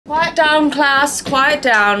down, class, quiet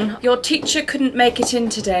down. Your teacher couldn't make it in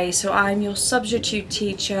today, so I'm your substitute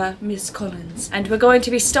teacher, Miss Collins. And we're going to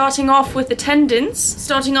be starting off with attendance.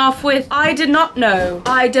 Starting off with, I did not know.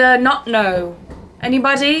 I did not know.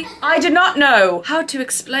 Anybody? I did not know how to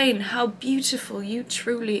explain how beautiful you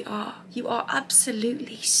truly are. You are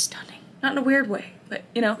absolutely stunning. Not in a weird way, but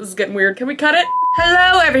you know, this is getting weird. Can we cut it?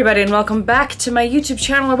 Hello everybody and welcome back to my YouTube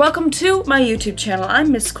channel, or welcome to my YouTube channel.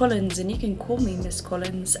 I'm Miss Collins and you can call me Miss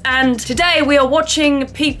Collins. And today we are watching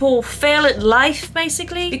people fail at life,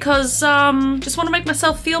 basically, because just want to make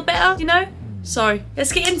myself feel better, you know? So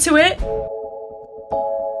let's get into it.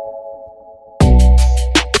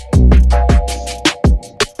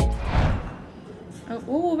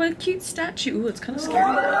 Oh, what a cute statue. Ooh, it's kind of scary.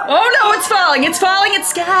 Oh no, it's falling, it's falling, it's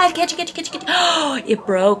scared. Catch it. Oh, it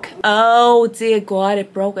broke. Oh dear God,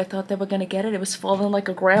 it broke. I thought they were gonna get it. It was falling like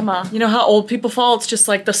a grandma. You know how old people fall? It's just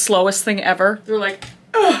like the slowest thing ever. They're like,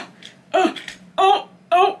 oh,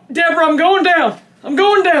 Deborah, I'm going down. I'm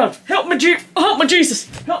going down. Help me, Jesus.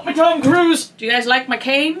 Help me, Tom Cruise. Do you guys like my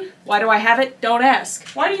cane? Why do I have it? Don't ask.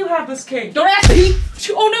 Why do you have this cane? Don't ask me.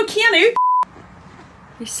 Oh no, Keanu.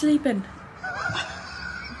 He's sleeping.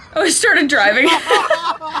 Oh, he started driving.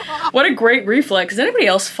 What a great reflex. Has anybody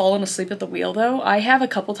else fallen asleep at the wheel though? I have a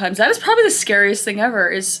couple times. That is probably the scariest thing ever,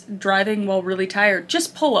 is driving while really tired.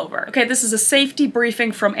 Just pull over. Okay, this is a safety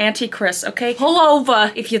briefing from Auntie Chris, okay? Pull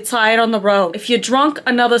over if you're tired on the road. If you're drunk,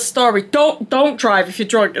 another story. Don't drive if you're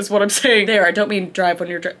drunk is what I'm saying. There, I don't mean drive when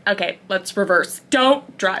you're drunk. Okay, let's reverse.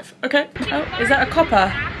 Don't drive, okay? Oh, is that a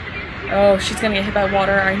copper? Oh, she's gonna get hit by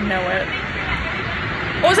water, I know it.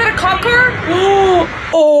 Oh, is that a cop car?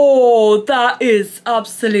 Oh, that is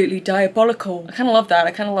absolutely diabolical. I kind of love that.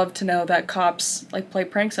 I kind of love to know that cops like play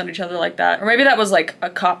pranks on each other like that. Or maybe that was like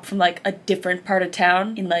a cop from like a different part of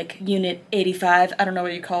town in like Unit 85. I don't know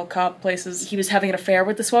what you call cop places. He was having an affair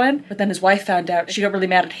with this woman, but then his wife found out. She got really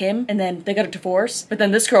mad at him and then they got a divorce. But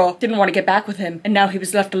then this girl didn't want to get back with him and now he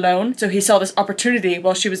was left alone. So he saw this opportunity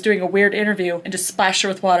while she was doing a weird interview and just splashed her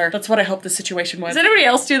with water. That's what I hope the situation was. Does anybody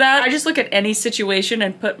else do that? I just look at any situation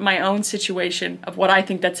and put my own situation of what I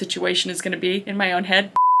think that situation is going to be in my own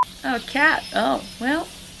head. Oh, cat. Oh, well,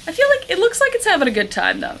 I feel like it looks like it's having a good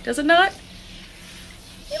time though, does it not?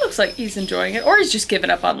 He looks like he's enjoying it, or he's just giving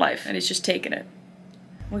up on life and he's just taking it.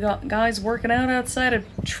 We got guys working out outside of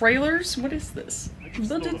trailers. What is this?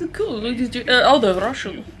 Cool. Oh, the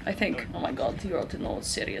Russian, I think. Oh my God, you ought to know it's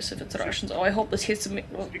serious if it's Russians. Oh, I hope this hits me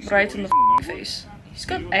right in the face. He's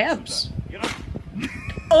got abs.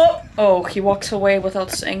 Oh, he walks away without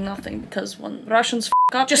saying nothing because when Russians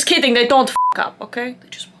f up— just kidding, they don't f up, okay? They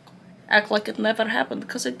just walk away. Act like it never happened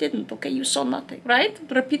because it didn't, okay? You saw nothing, right?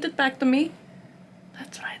 Repeat it back to me.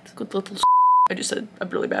 That's right. Good little s. I just said a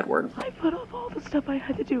really bad word. I put off all the stuff I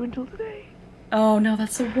had to do until today. Oh no,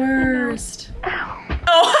 that's the worst. Ow.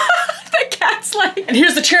 Oh, the cat's like— and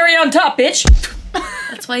here's the cherry on top, bitch!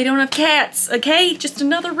 That's why you don't have cats, okay? Just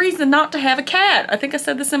another reason not to have a cat. I think I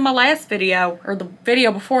said this in my last video, or the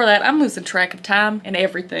video before that. I'm losing track of time and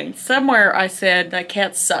everything. Somewhere I said that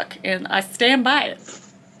cats suck, and I stand by it.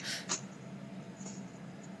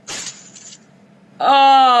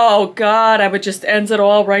 Oh God, I would just end it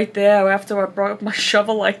all right there after I brought up my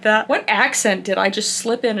shovel like that. What accent did I just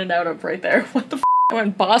slip in and out of right there? What the f? I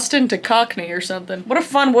went Boston to Cockney or something. What a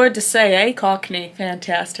fun word to say, eh? Cockney.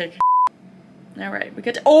 Fantastic. Alright, we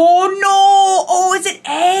get to— oh no! Oh, is it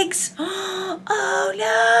eggs? Oh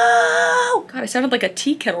no! God, I sounded like a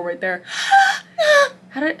tea kettle right there.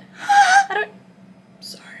 How do I—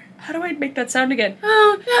 sorry. How do I make that sound again?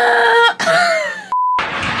 Oh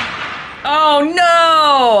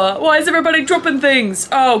no! Why is everybody dropping things?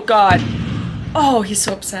 Oh God. Oh, he's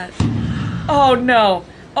so upset. Oh no.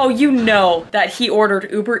 Oh, you know that he ordered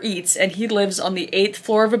Uber Eats and he lives on the 8th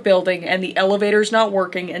floor of a building and the elevator's not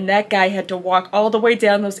working and that guy had to walk all the way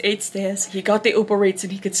down those 8 stairs. He got the Uber Eats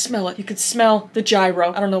and he could smell it. He could smell the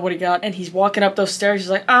gyro. I don't know what he got. And he's walking up those stairs. He's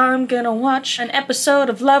like, I'm gonna watch an episode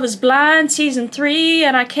of Love is Blind season 3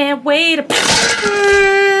 and I can't wait.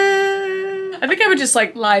 I think I would just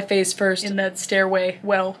like lie face first in that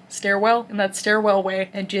stairwell in that stairwell way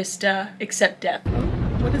and just accept death.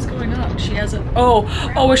 What is going on? She has a—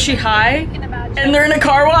 oh, is she high? And they're in a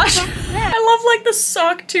car wash? I love like the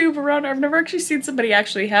sock tube around her. I've never actually seen somebody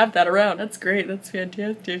actually have that around. That's great. That's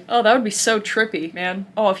fantastic. Oh, that would be so trippy, man.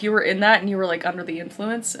 Oh, if you were in that and you were like under the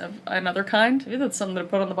influence of another kind, maybe that's something to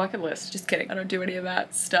put on the bucket list. Just kidding. I don't do any of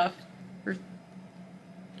that stuff.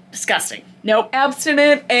 Disgusting. Nope.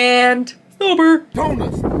 Abstinent and sober.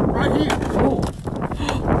 Donuts, right here. Oh.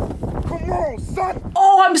 Come on, son.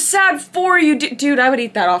 Oh, I'm sad for you, dude. I would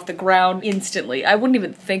eat that off the ground instantly. I wouldn't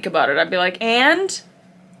even think about it. I'd be like, and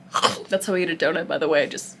That's how I eat a donut, by the way.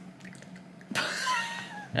 Just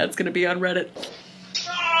that's gonna be on Reddit.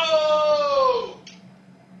 No!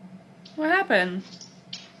 What happened?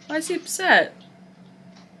 Why is he upset?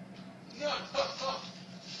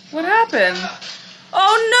 What happened?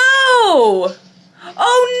 Oh no!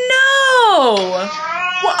 Oh no!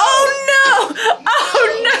 Oh no!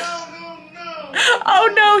 Oh no! Oh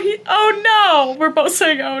no, oh no! We're both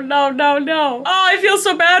saying, oh no, no, no. Oh, I feel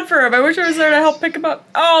so bad for him. I wish I was there to help pick him up.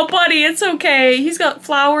 Oh, buddy, it's okay. He's got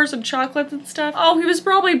flowers and chocolates and stuff. Oh, he was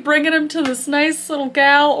probably bringing him to this nice little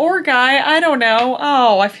gal or guy. I don't know.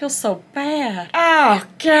 Oh, I feel so bad. Oh,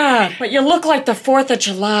 God. But you look like the 4th of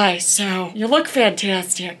July, so you look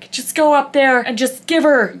fantastic. Just go up there and just give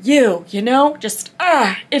her you know? Just,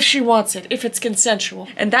 if she wants it, if it's consensual.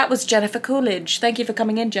 And that was Jennifer Coolidge. Thank you for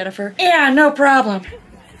coming in, Jennifer. Yeah, no problem.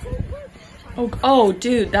 Oh,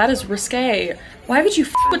 dude, that is risque. Why would you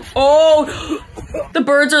f with— oh, the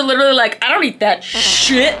birds are literally like, I don't eat that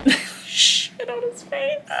shit. Shit on his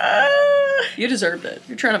face. You deserved it.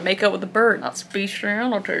 You're trying to make out with the bird. That's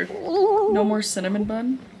bestiality. No more cinnamon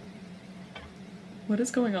bun? What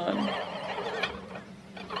is going on?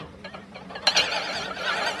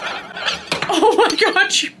 Oh my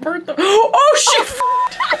god, she burnt the— oh, she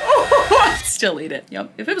f— still eat it.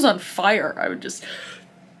 Yep. If it was on fire, I would just—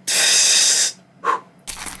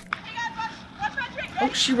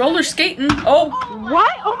 oh, she roller skating. Oh.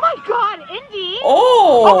 What? Oh my god, Indy!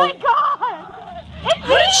 Oh. Oh my god! Indy!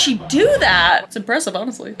 How did she do that? It's impressive,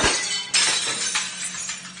 honestly.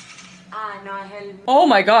 Oh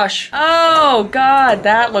my gosh. Oh god,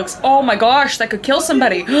 that looks— oh my gosh, that could kill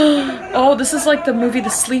somebody. Oh, this is like the movie The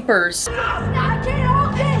Sleepers.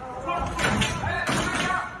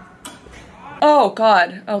 Oh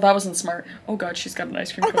god. Oh, that wasn't smart. Oh god, she's got an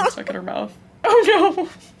ice cream cone stuck in her mouth. Oh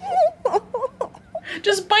no.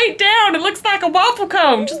 Just bite down. It looks like a waffle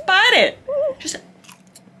cone. Just bite it. Just—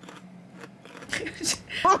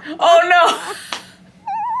 oh no.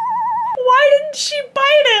 Why didn't she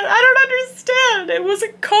bite it? I don't understand. It was a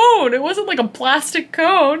cone. It wasn't like a plastic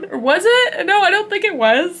cone. Or was it? No, I don't think it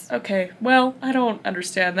was. Okay, well, I don't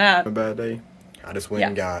understand that. A bad day. I just went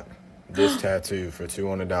and got this tattoo for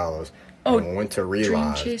 $200. Oh, and went to Dream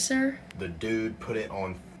realize Chaser? the dude put it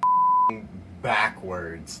on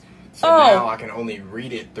backwards. So Oh. now I can only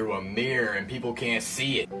read it through a mirror and people can't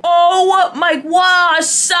see it. Oh my— wow,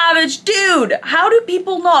 savage dude! How do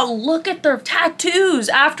people not look at their tattoos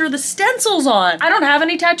after the stencil's on? I don't have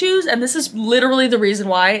any tattoos, and this is literally the reason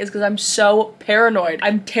why, is because I'm so paranoid.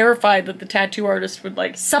 I'm terrified that the tattoo artist would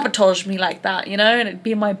like sabotage me like that, you know, and it'd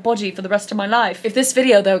be in my body for the rest of my life. If this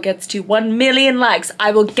video though gets to 1 million likes,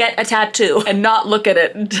 I will get a tattoo and not look at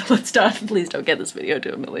it until it's done. Please don't get this video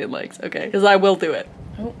to 1 million likes, okay? Because I will do it.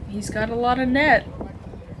 Oh, he's got a lot of net.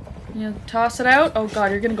 You toss it out? Oh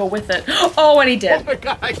god, you're gonna go with it. Oh, and he did.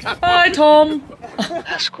 Bye, Tom.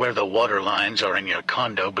 Ask where the water lines are in your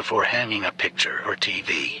condo before hanging a picture or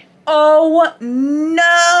TV. Oh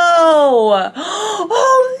no!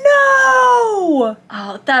 Oh no!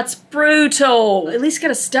 Oh, that's brutal. At least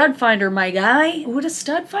get a stud finder, my guy. Would a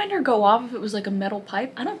stud finder go off if it was like a metal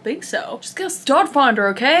pipe? I don't think so. Just get a stud finder,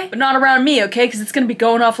 okay? But not around me, okay? Because it's gonna be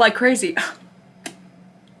going off like crazy.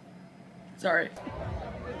 Sorry.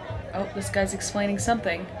 Oh, this guy's explaining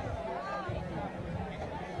something.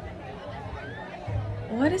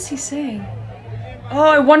 What is he saying? Oh,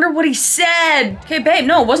 I wonder what he said. Okay, babe,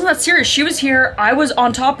 no, it wasn't that serious. She was here, I was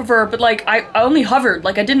on top of her, but like, I only hovered.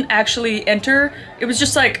 Like, I didn't actually enter. It was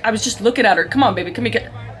just like, I was just looking at her. Come on, baby, come here,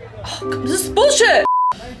 get— oh, this is bullshit!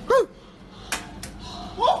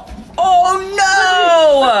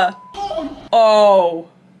 Oh no! Oh,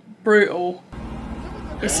 brutal.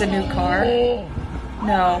 It's a new car.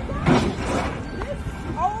 No.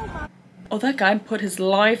 Oh, that guy put his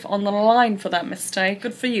life on the line for that mistake.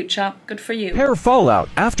 Good for you, chap. Good for you. Hair fallout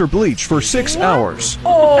after bleach for 6 hours.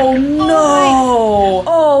 Oh no!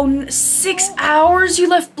 Oh, 6 hours? You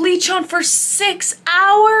left bleach on for 6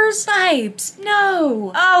 hours? Babes,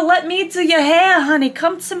 no. Oh, let me do your hair, honey.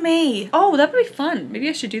 Come to me. Oh, that would be fun. Maybe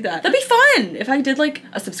I should do that. That'd be fun if I did like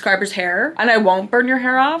a subscriber's hair and I won't burn your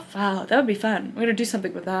hair off. Wow, that would be fun. I'm gonna do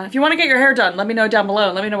something with that. If you want to get your hair done, let me know down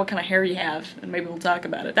below. Let me know what kind of hair you have and maybe we'll talk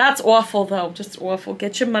about it. That's awful though, just awful.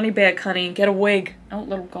 Get your money back, honey. Get a wig. Oh,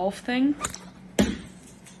 little golf thing.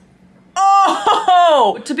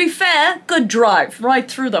 Oh! To be fair, good drive. Right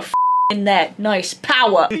through the f***ing net. Nice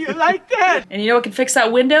power. You like that? And you know what can fix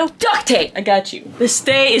that window? Duct tape! I got you. This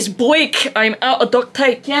day is bleak. I'm out of duct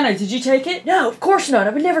tape. Kiana, did you take it? No, of course not.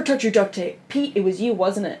 I would never touch your duct tape. Pete, it was you,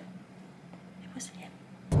 wasn't it? It was him.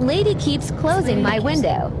 Lady keeps closing my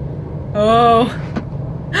window. Oh.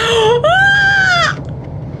 Ah!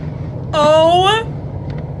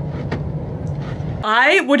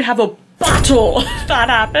 would have a battle if that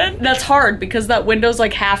happened. That's hard because that window's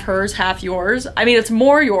like half hers, half yours. I mean, it's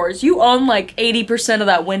more yours. You own like 80% of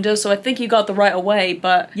that window, so I think you got the right of way,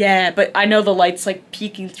 but yeah, but I know the light's like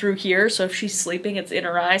peeking through here, so if she's sleeping, it's in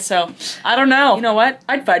her eye, so I don't know. You know what?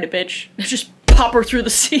 I'd fight a bitch. Just pop her through the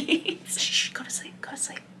seats. Shh, go to sleep, go to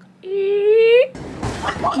sleep. He's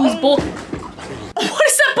what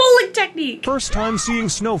is that bowling technique? First time seeing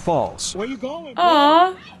snowfalls. Where you going, bro?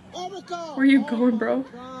 Aww. Oh my God. Where you going, bro?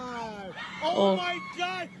 Oh my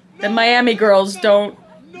God. The Miami girls don't.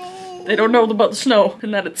 No. They don't know about the snow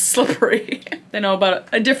and that it's slippery. They know about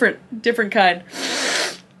a different kind.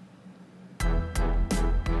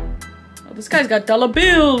 Oh, this guy's got dollar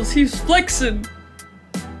bills. He's flexing.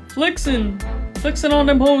 Flexing on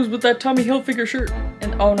them hoes with that Tommy Hilfiger shirt.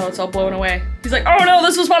 And oh no, it's all blown away. He's like, oh no,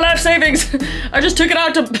 this was my life savings. I just took it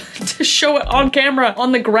out to show it on camera,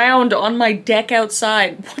 on the ground, on my deck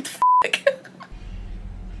outside. What the fuck?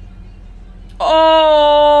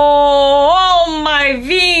 Oh my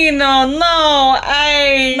vino, no,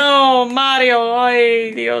 Mario,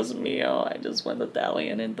 ay, Dios mío. I just went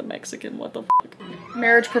Italian into Mexican, what the fuck?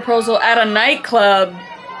 Marriage proposal at a nightclub.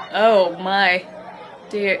 Oh my,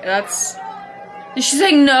 dear, that's... Is she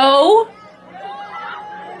saying no?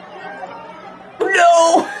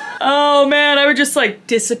 No! Oh man, I would just like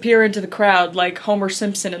disappear into the crowd like Homer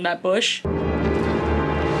Simpson in that bush.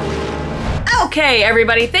 Okay,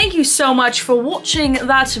 everybody, thank you so much for watching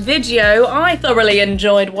that video. I thoroughly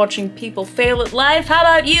enjoyed watching people fail at life. How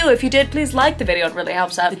about you? If you did, please like the video. It really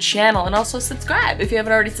helps out the channel. And also subscribe if you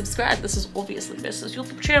haven't already subscribed. This is obviously Mrs.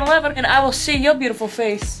 YouTube channel ever. And I will see your beautiful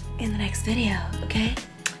face in the next video, okay?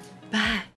 Bye.